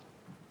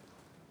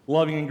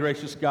Loving and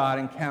gracious God,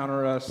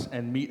 encounter us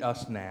and meet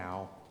us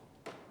now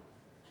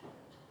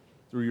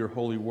through your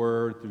holy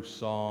word, through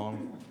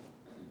song,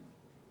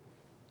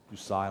 through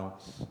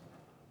silence,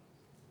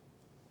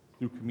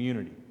 through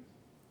community,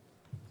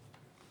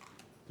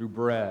 through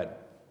bread,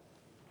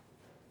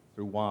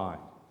 through wine,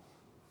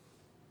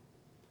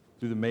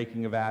 through the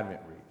making of Advent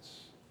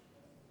wreaths,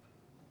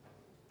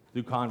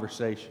 through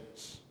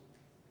conversations,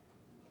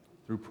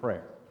 through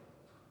prayer.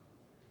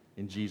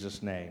 In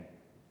Jesus' name,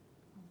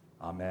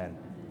 amen.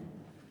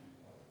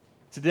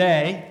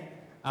 Today,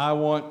 I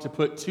want to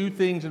put two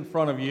things in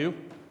front of you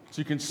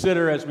to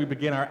consider as we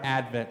begin our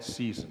Advent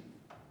season.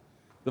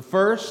 The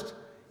first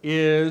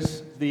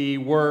is the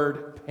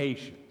word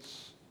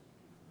patience.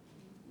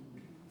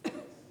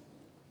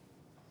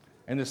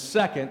 And the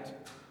second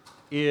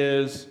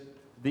is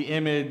the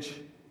image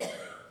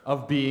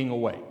of being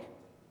awake.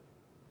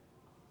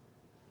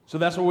 So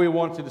that's what we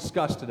want to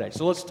discuss today.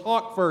 So let's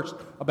talk first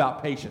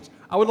about patience.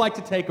 I would like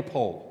to take a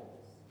poll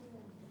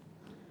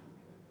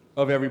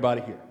of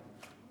everybody here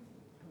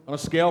on a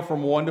scale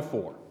from 1 to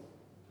 4.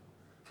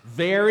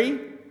 Very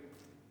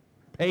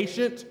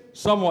patient,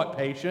 somewhat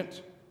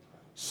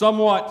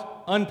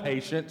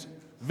impatient,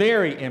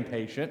 very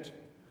impatient.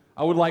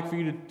 I would like for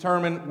you to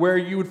determine where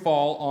you would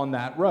fall on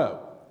that row.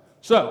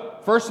 So,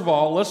 first of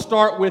all, let's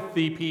start with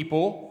the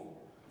people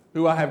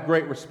who I have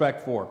great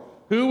respect for.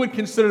 Who would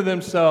consider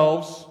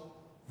themselves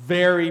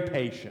very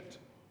patient?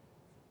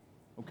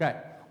 Okay.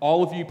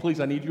 All of you, please,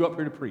 I need you up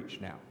here to preach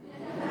now.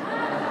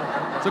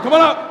 So come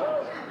on up.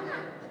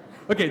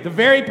 Okay, the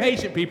very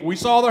patient people. We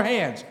saw their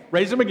hands.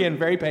 Raise them again,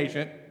 very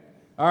patient.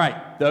 All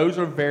right, those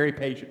are very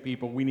patient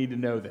people. We need to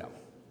know them.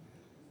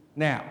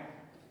 Now,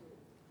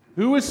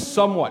 who is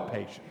somewhat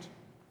patient?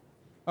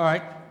 All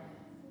right,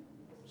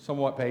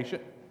 somewhat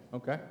patient.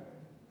 Okay.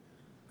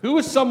 Who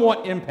is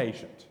somewhat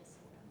impatient?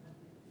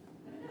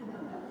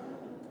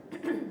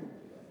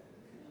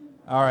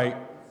 All right,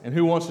 and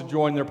who wants to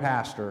join their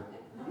pastor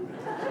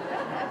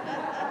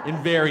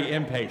in very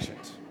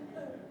impatient?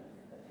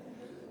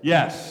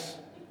 Yes.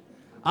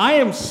 I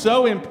am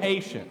so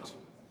impatient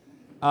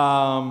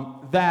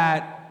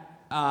that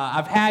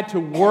I've had to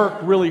work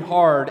really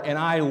hard, and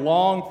I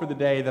long for the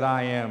day that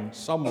I am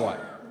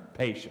somewhat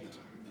patient.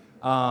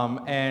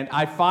 And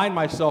I find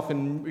myself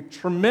in a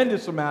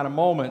tremendous amount of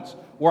moments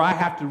where I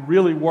have to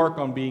really work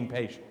on being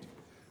patient.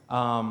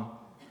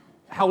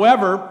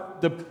 However,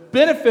 the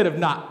benefit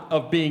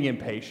of being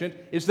impatient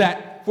is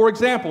that, for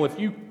example, if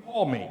you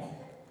call me,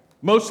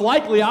 most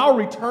likely I'll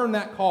return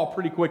that call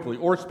pretty quickly,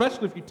 or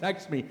especially if you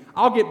text me,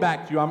 I'll get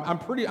back to you.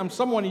 I'm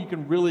someone you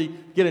can really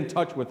get in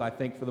touch with, I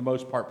think, for the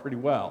most part, pretty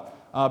well,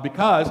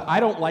 because I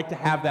don't like to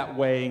have that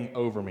weighing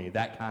over me,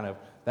 that kind of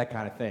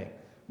thing.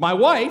 My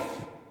wife,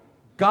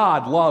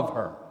 God love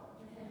her,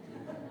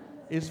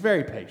 is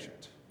very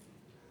patient,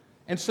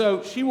 and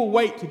so she will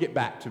wait to get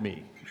back to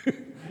me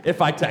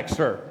if I text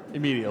her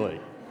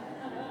immediately,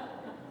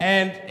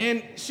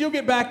 and she'll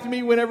get back to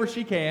me whenever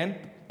she can,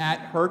 at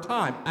her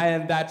time,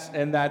 and that's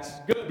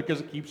good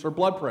because it keeps her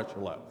blood pressure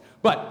low.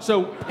 But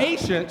so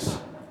patience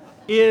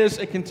is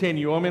a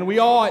continuum, and we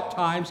all at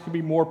times can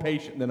be more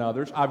patient than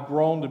others. I've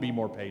grown to be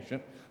more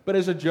patient, but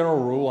as a general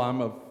rule,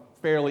 I'm a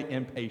fairly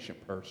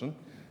impatient person,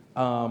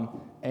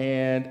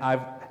 and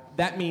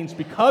that means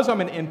because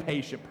I'm an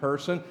impatient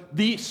person,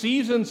 the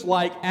seasons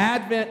like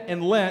Advent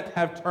and Lent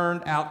have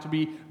turned out to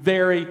be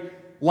very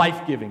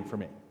life-giving for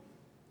me.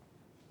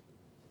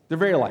 They're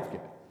very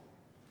life-giving.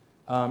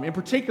 In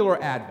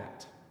particular,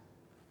 Advent.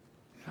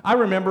 I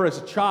remember as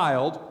a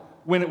child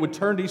when it would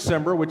turn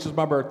December, which is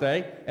my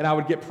birthday, and I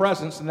would get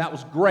presents, and that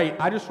was great.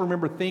 I just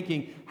remember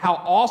thinking how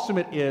awesome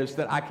it is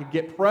that I could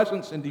get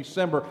presents in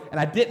December, and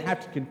I didn't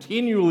have to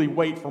continually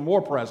wait for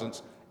more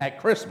presents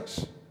at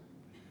Christmas.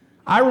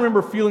 I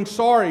remember feeling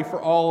sorry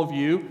for all of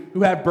you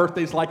who had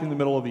birthdays like in the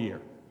middle of the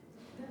year.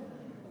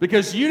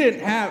 Because you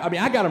didn't have,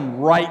 I got them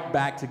right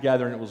back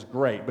together, and it was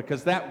great,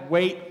 because that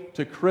wait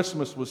to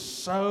Christmas was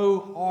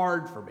so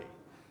hard for me.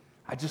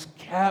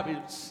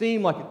 It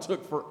seemed like it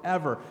took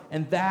forever,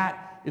 and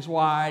that is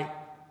why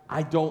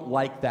I don't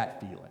like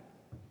that feeling.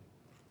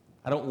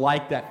 I don't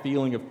like that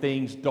feeling of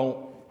things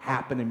don't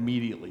happen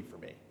immediately for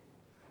me,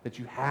 that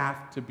you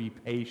have to be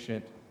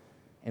patient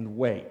and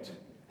wait.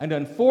 And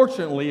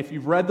unfortunately, if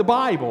you've read the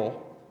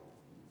Bible,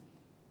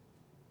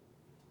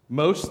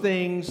 most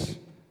things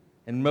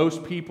and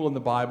most people in the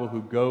Bible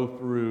who go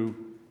through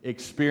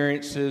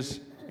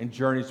experiences and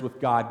journeys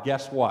with God,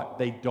 guess what?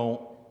 They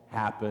don't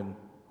happen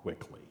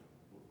quickly.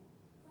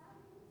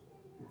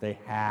 You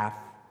have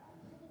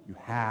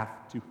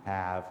to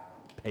have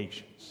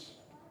patience.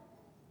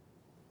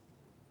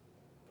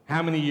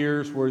 How many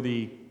years were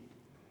the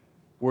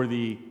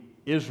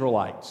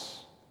Israelites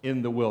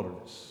in the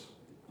wilderness?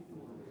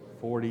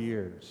 40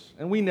 years.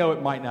 And we know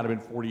it might not have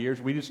been 40 years.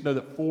 We just know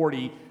that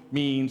 40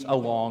 means a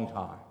long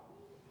time.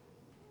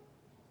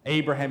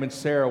 Abraham and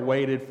Sarah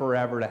waited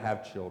forever to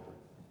have children.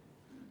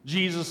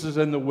 Jesus is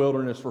in the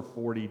wilderness for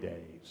 40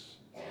 days.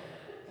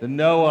 The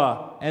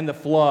Noah and the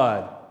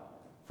flood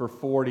for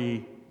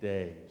 40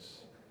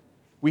 days.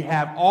 We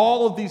have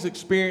all of these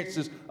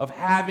experiences of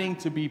having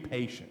to be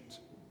patient.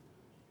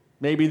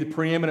 Maybe the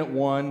preeminent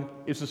one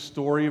is the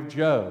story of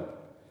Job.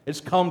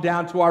 It's come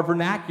down to our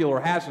vernacular,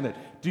 hasn't it?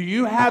 Do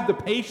you have the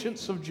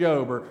patience of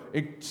Job? Or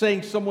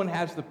saying someone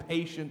has the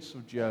patience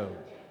of Job.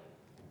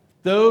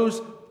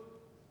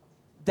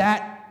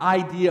 That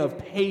idea of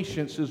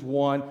patience is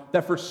one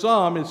that for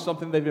some is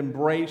something they've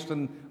embraced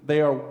and they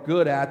are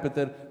good at, but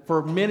that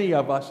for many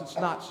of us it's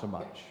not so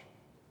much.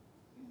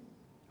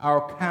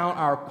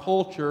 Our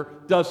culture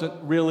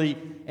doesn't really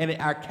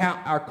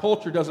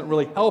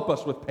help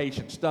us with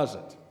patience, does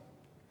it?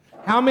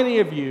 How many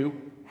of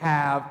you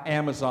have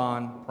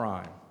Amazon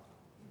Prime?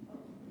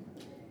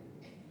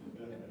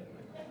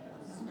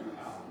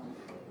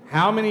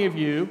 How many of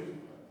you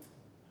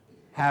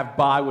have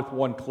buy with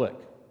one click?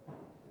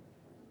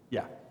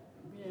 Yeah.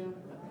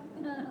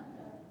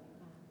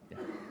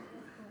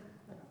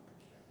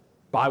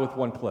 Buy with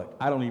one click.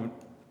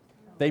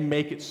 They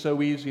make it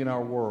so easy in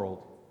our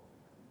world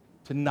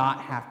to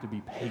not have to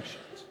be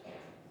patient.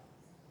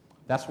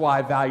 That's why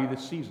I value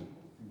this season.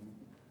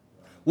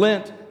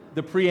 Lent,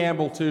 the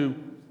preamble to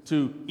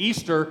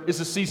Easter, is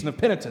a season of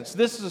penitence.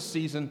 This is a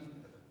season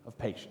of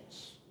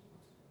patience,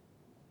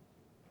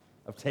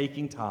 of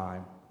taking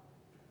time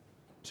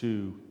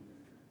to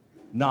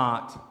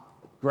not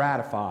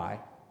gratify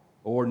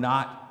or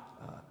not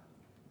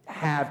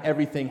have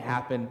everything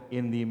happen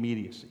in the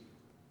immediacy.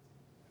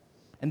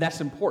 And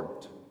that's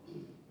important.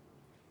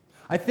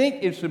 I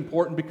think it's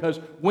important because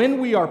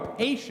when we are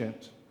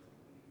patient,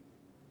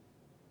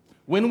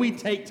 when we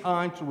take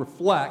time to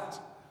reflect,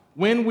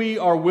 when we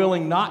are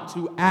willing not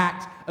to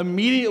act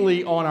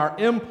immediately on our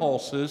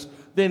impulses,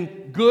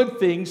 then good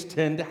things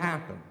tend to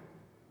happen,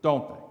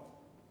 don't they?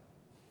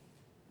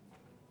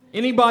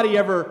 Anybody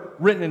ever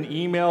written an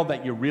email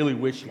that you really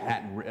wish you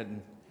hadn't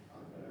written?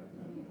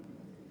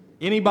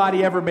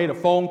 Anybody ever made a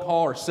phone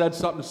call or said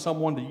something to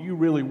someone that you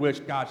really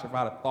wish, gosh, if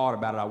I'd have thought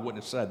about it, I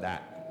wouldn't have said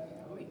that?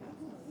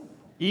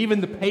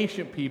 Even the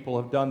patient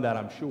people have done that,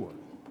 I'm sure.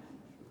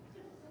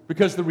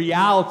 Because the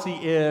reality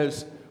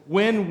is,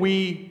 when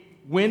we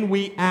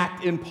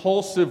act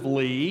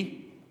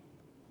impulsively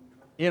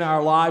in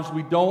our lives,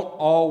 we don't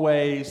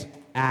always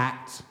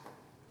act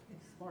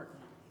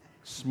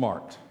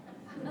smart.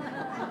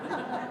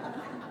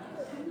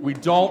 We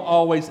don't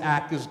always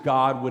act as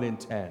God would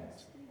intend.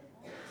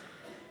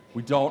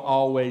 We don't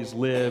always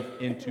live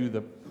into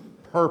the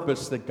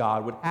purpose that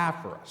God would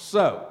have for us.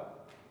 So,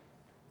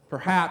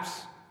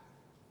 perhaps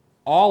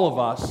all of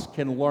us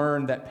can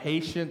learn that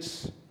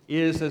patience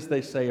is, as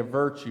they say, a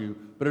virtue,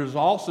 but it is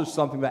also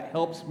something that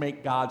helps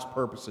make God's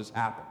purposes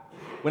happen.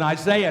 When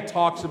Isaiah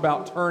talks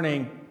about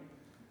turning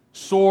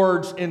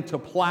swords into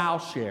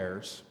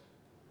plowshares,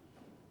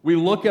 we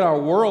look at our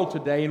world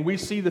today and we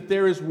see that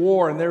there is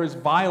war and there is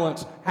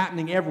violence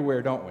happening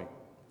everywhere, don't we?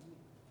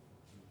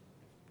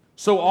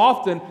 So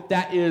often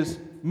that is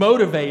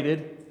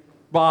motivated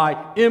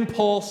by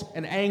impulse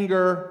and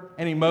anger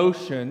and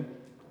emotion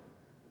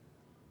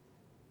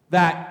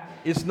that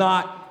is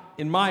not,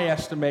 in my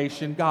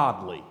estimation,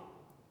 godly.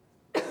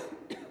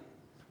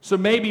 So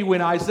maybe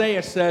when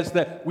Isaiah says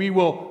that we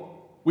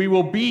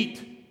will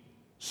beat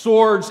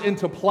swords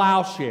into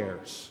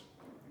plowshares,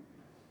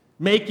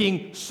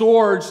 making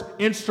swords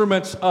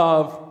instruments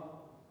of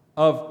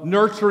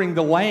nurturing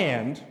the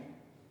land,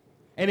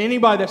 and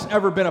anybody that's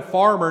ever been a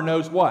farmer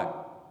knows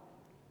what?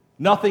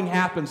 Nothing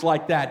happens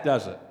like that,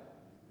 does it?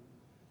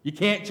 You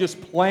can't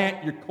just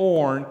plant your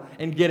corn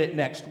and get it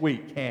next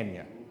week, can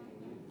you?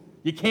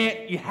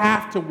 You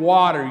have to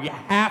water. You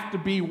have to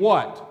be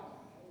what?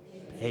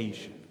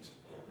 Patient.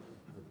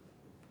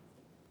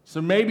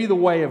 So maybe the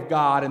way of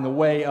God and the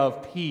way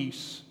of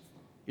peace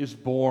is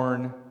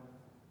born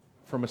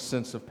from a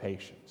sense of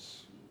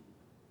patience.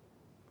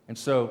 And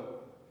so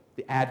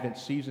the Advent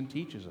season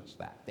teaches us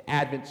that. The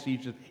Advent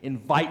season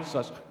invites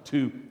us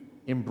to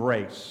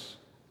embrace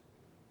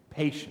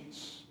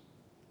patience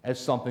as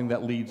something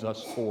that leads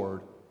us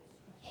toward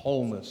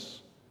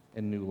wholeness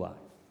and new life.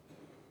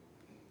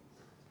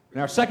 And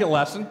our second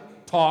lesson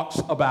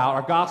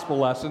our gospel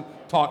lesson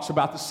talks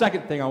about the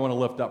second thing I want to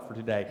lift up for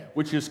today,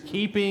 which is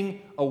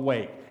keeping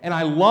awake. And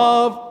I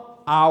love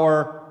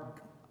our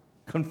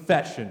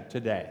confession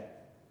today.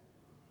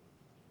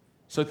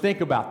 So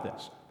think about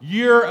this.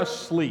 You're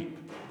asleep,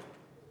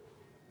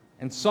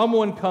 and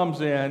someone comes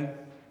in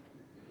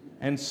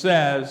and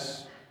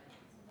says,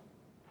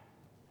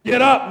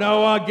 "Get up,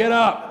 Noah, get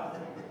up."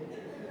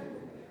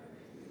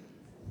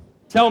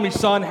 Tell me,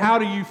 son, how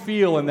do you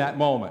feel in that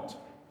moment?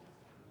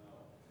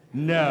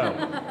 No.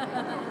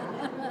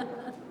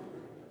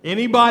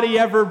 Anybody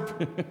ever?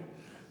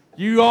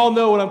 You all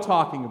know what I'm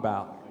talking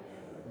about.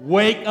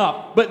 Wake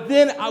up. But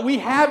then we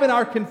have in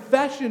our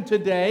confession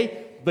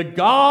today the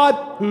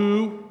God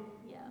who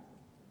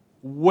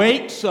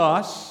wakes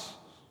us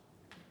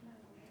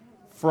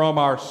from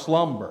our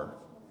slumber.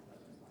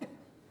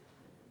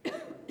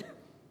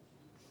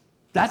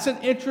 That's an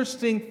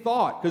interesting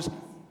thought, because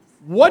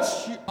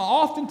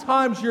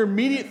oftentimes your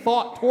immediate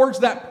thought towards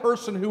that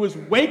person who is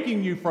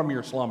waking you from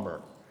your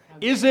slumber?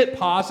 Is it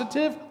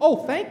positive?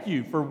 Oh, thank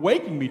you for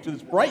waking me to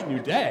this bright new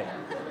day.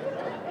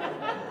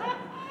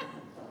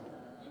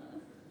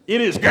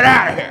 It is, get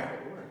out of here.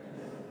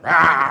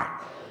 Ah.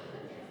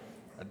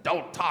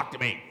 Don't talk to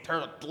me.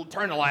 Turn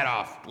the light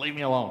off. Leave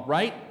me alone,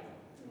 right?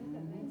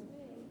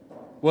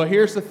 Well,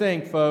 here's the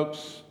thing,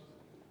 folks.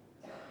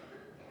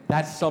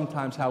 That's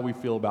sometimes how we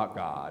feel about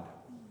God.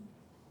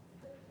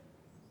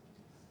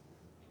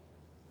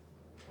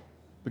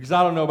 Because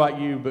I don't know about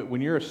you, but when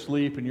you're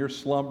asleep and you're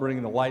slumbering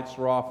and the lights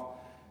are off,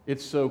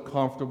 it's so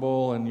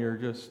comfortable and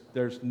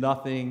there's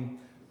nothing.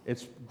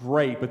 It's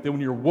great. But then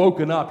when you're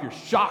woken up, you're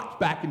shocked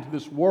back into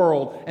this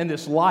world and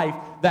this life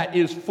that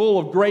is full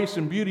of grace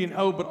and beauty and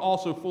hope, but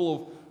also full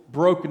of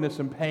brokenness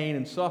and pain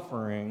and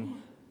suffering.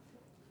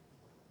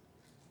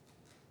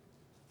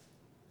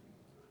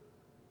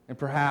 And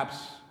perhaps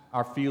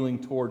our feeling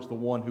towards the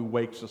one who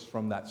wakes us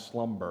from that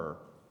slumber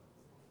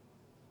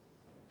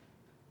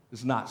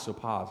is not so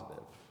positive.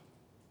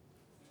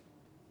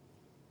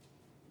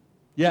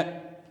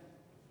 Yet,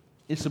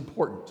 it's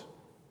important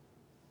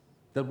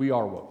that we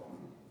are woke.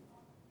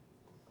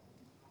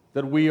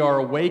 That we are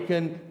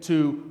awakened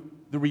to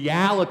the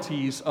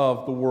realities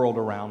of the world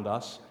around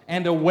us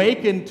and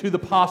awakened to the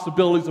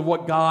possibilities of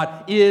what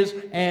God is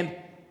and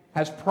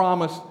has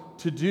promised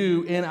to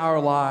do in our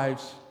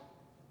lives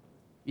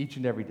each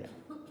and every day.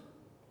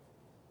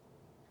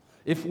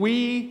 If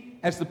we,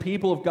 as the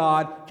people of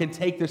God, can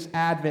take this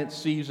Advent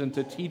season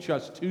to teach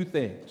us two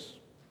things: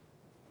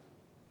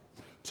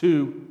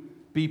 to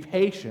be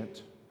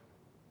patient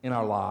in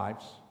our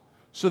lives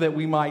so that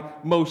we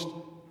might most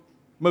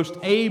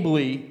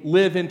ably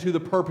live into the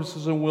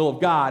purposes and will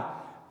of God,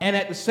 and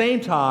at the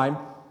same time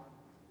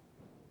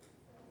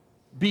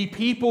be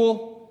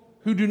people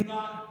who do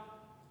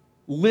not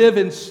live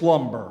in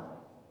slumber,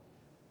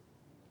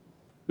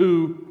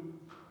 who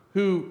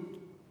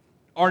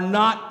are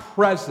not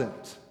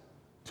present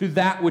to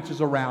that which is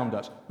around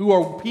us, who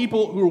are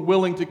people who are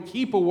willing to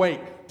keep awake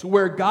to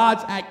where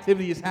God's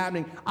activity is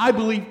happening. I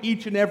believe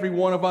each and every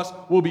one of us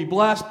will be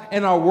blessed,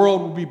 and our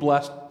world will be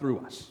blessed through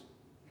us.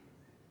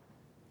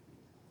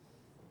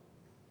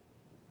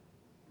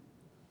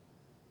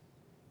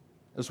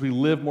 As we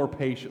live more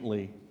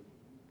patiently,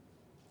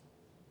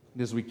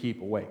 and as we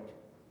keep awake.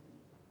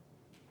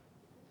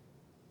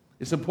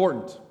 It's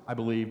important, I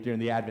believe, during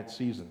the Advent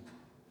season,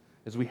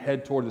 as we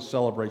head toward the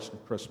celebration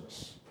of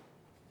Christmas,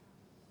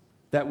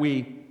 that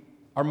we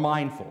are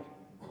mindful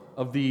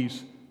of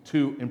these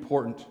two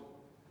important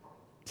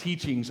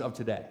teachings of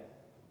today.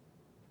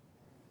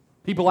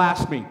 People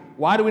ask me,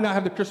 why do we not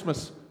have the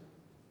Christmas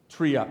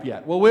tree up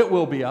yet? Well, it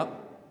will be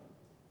up,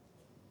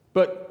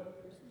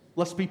 but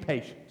let's be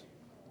patient.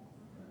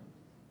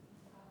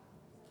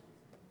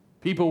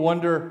 People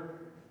wonder,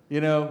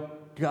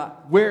 God,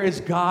 where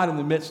is God in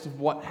the midst of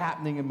what's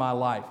happening in my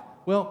life?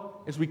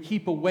 Well, as we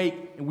keep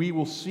awake, and we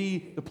will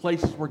see the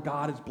places where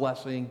God is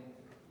blessing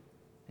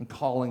and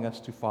calling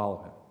us to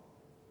follow Him.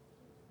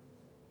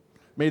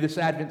 May this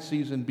Advent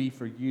season be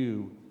for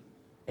you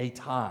a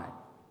time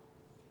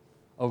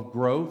of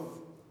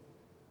growth,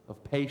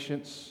 of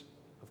patience,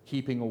 of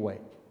keeping awake.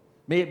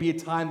 May it be a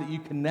time that you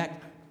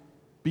connect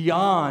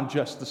beyond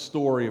just the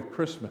story of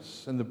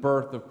Christmas and the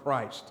birth of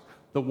Christ,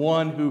 the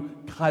one who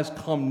has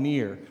come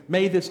near.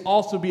 May this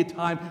also be a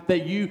time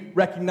that you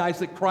recognize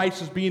that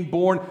Christ is being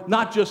born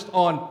not just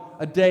on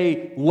a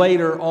day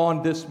later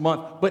on this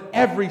month, but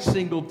every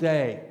single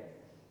day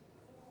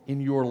in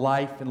your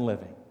life and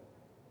living.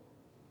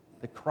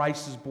 That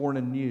Christ is born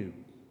anew.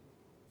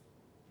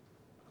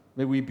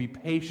 May we be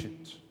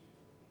patient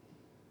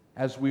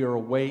as we are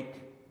awake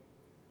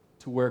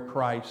to where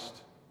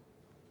Christ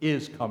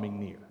is coming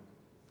near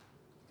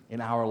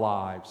in our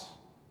lives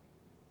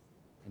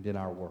and in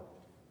our world.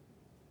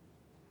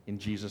 In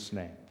Jesus'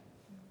 name,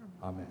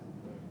 amen.